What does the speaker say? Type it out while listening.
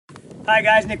Hi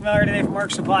guys, Nick Miller today from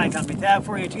Mark Supply Company. Tab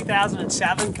for you a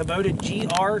 2007 Kubota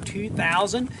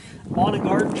GR2000 lawn and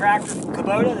garden tractor from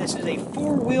Kubota. This is a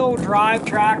four-wheel drive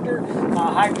tractor,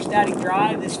 hydrostatic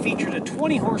drive. This features a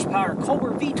 20 horsepower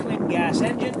Kohler V-twin gas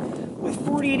engine with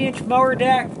 48-inch mower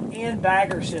deck and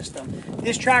bagger system.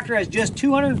 This tractor has just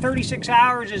 236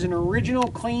 hours, is an original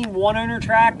clean one-owner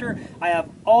tractor. I have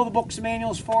all the books and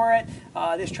manuals for it.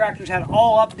 This tractor's had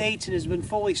all updates and has been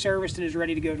fully serviced and is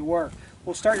ready to go to work.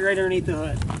 We'll start you right underneath the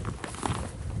hood.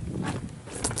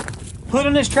 Hood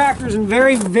on this tractor is in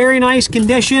very, very nice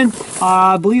condition.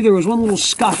 I believe there was one little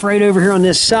scuff right over here on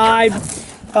this side.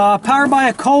 Powered by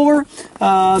a Kohler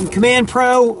Command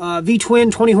Pro V-twin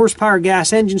 20 horsepower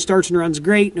gas engine. Starts and runs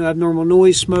great. No abnormal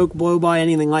noise, smoke, blow by,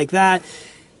 anything like that.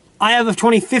 I have a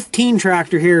 2015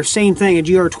 tractor here. Same thing, a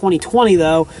GR 2020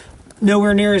 though.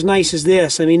 Nowhere near as nice as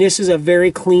this. I mean, this is a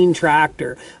very clean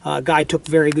tractor. Guy took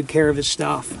very good care of his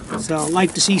stuff. So I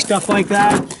like to see stuff like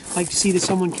that. I like to see that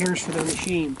someone cares for their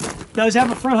machine. It does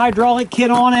have a front hydraulic kit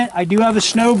on it. I do have a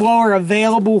snow blower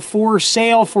available for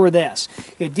sale for this.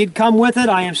 It did come with it.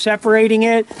 I am separating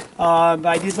it, but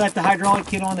I did let the hydraulic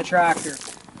kit on the tractor.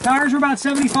 Tires are about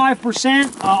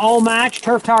 75%, all matched,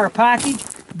 turf tire package.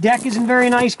 Deck is in very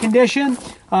nice condition.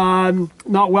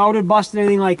 Not welded, busted,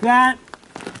 anything like that.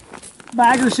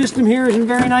 Bagger system here is in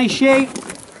very nice shape.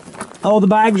 All the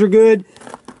bags are good.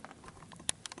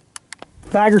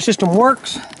 Bagger system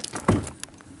works.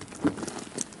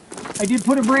 I did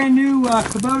put a brand new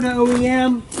Kubota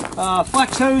OEM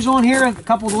flex hose on here. A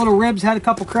couple of the little ribs had a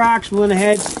couple cracks. We went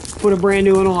ahead, put a brand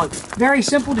new one on. Very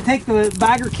simple to take the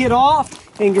bagger kit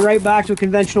off and get right back to a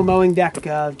conventional mowing deck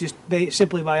just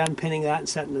simply by unpinning that and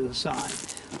setting it to the side.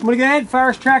 I'm going to go ahead,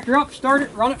 fire this tractor up, start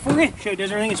it, run it for you, show it does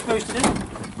everything it's supposed to do.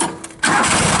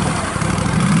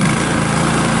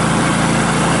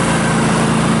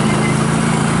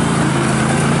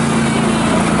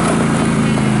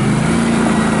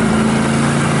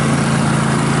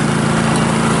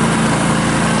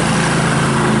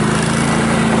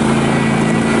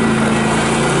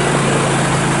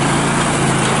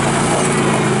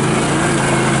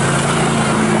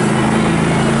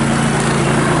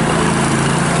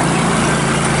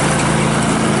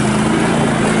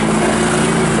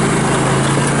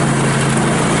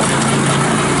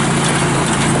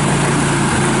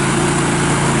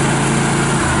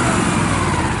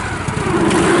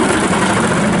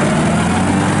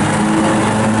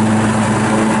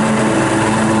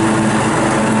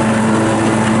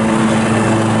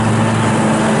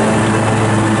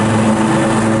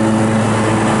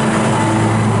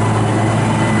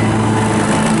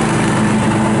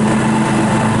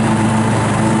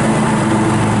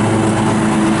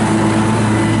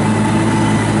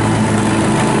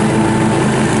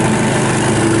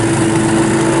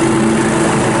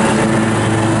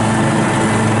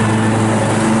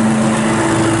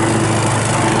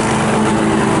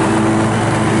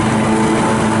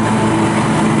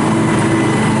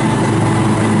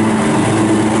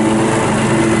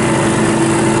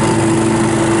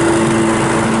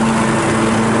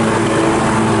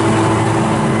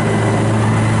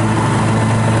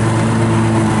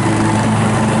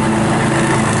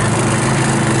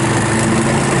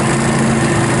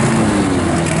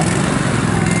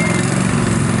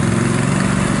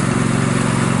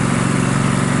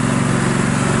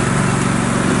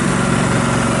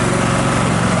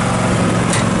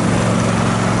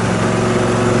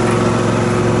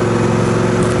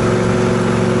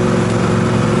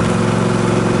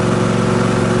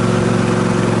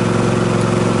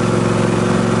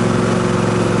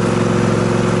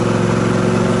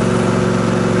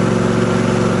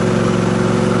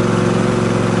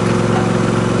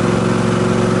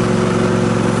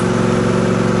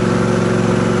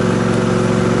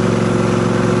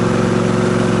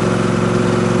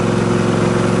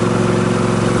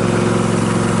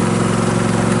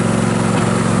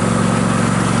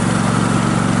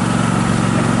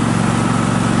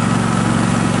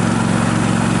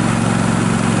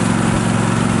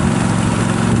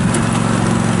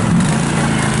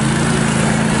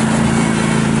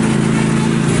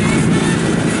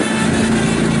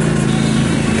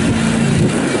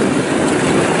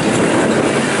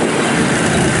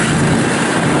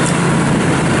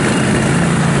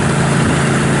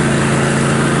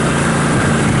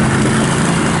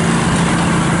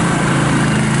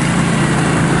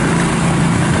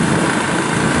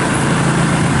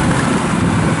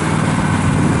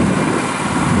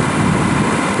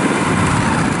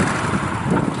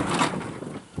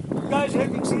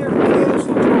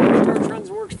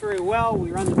 well.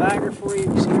 We run the bagger for you.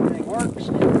 You see everything works.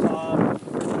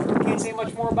 Can't say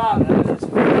much more about it. It's a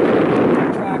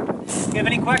very tractor. If you have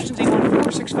any questions,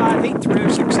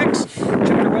 814-658-3066.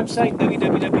 Check out our website,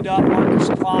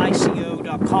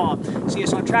 www.marksupplyco.com. See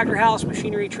us on Tractor House,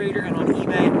 Machinery Trader, and on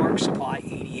eBay at Mark Supply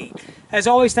 88. As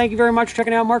always, thank you very much for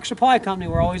checking out Mark Supply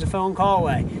Company. We're always a phone call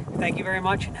away. Thank you very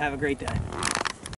much, and have a great day.